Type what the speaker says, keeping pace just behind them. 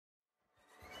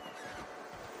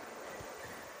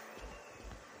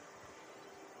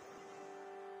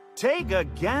Take a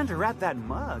gander at that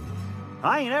mug.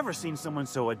 I ain't ever seen someone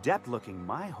so adept-looking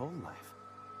my whole life.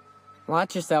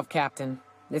 Watch yourself, Captain.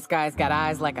 This guy's got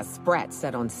eyes like a sprat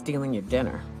set on stealing your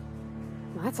dinner.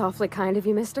 That's awfully kind of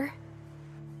you, mister.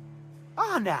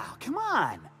 Oh, now, come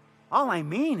on. All I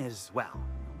mean is, well,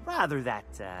 rather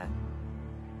that,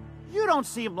 you don't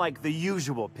seem like the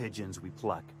usual pigeons we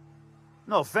pluck.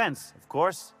 No offense, of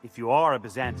course, if you are a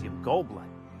Byzantium goldblood.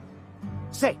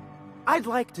 Say, I'd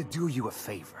like to do you a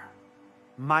favor.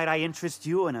 Might I interest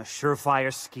you in a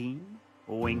surefire scheme?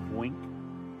 Wink, wink.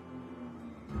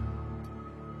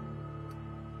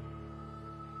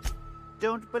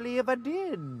 Don't believe I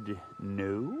did.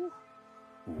 No?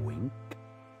 Wink.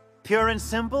 Pure and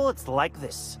simple, it's like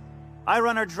this. I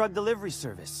run our drug delivery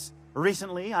service.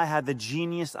 Recently, I had the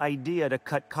genius idea to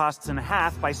cut costs in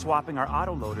half by swapping our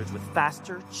autoloaders with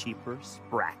faster, cheaper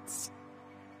sprats.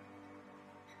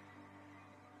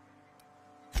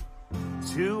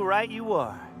 Too right you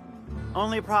are.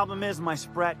 Only problem is my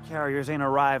sprat carriers ain't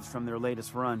arrived from their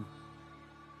latest run.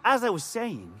 As I was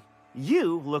saying,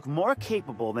 you look more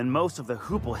capable than most of the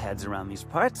hoople heads around these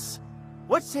parts.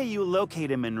 What say you locate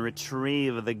him and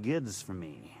retrieve the goods for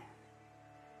me?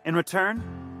 In return,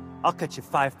 I'll cut you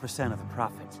 5% of the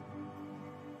profit.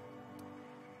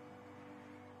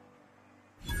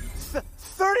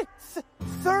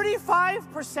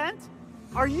 35%?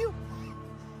 Are you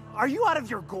out of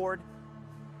your gourd?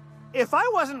 If I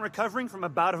wasn't recovering from a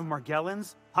bout of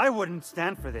Margellans, I wouldn't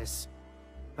stand for this.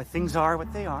 But things are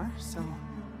what they are, so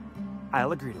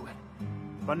I'll agree to it.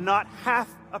 But not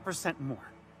 0.5%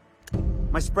 more.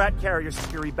 My sprat carriers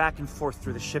scurry back and forth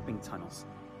through the shipping tunnels.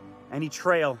 Any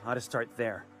trail ought to start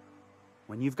there.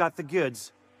 When you've got the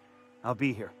goods, I'll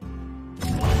be here.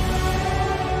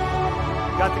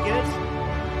 Got the goods?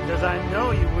 Because I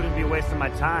know you wouldn't be wasting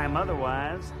my time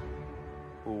otherwise.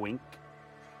 Wink.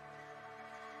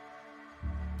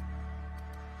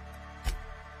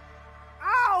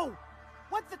 Ow!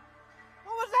 What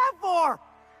was that for?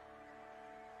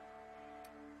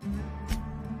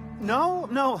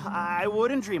 No, I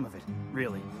wouldn't dream of it,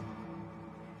 really.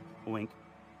 Wink.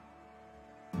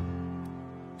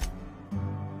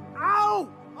 Ow!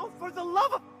 Oh, for the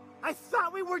love of... I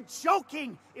thought we were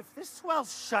joking! If this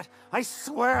swell's shut, I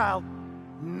swear I'll...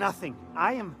 Nothing.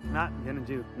 I am not gonna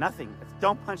do nothing.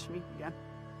 Don't punch me again.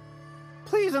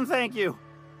 Please and thank you.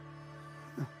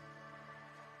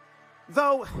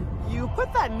 Though, you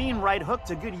put that mean right hook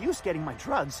to good use getting my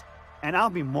drugs, and I'll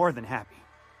be more than happy.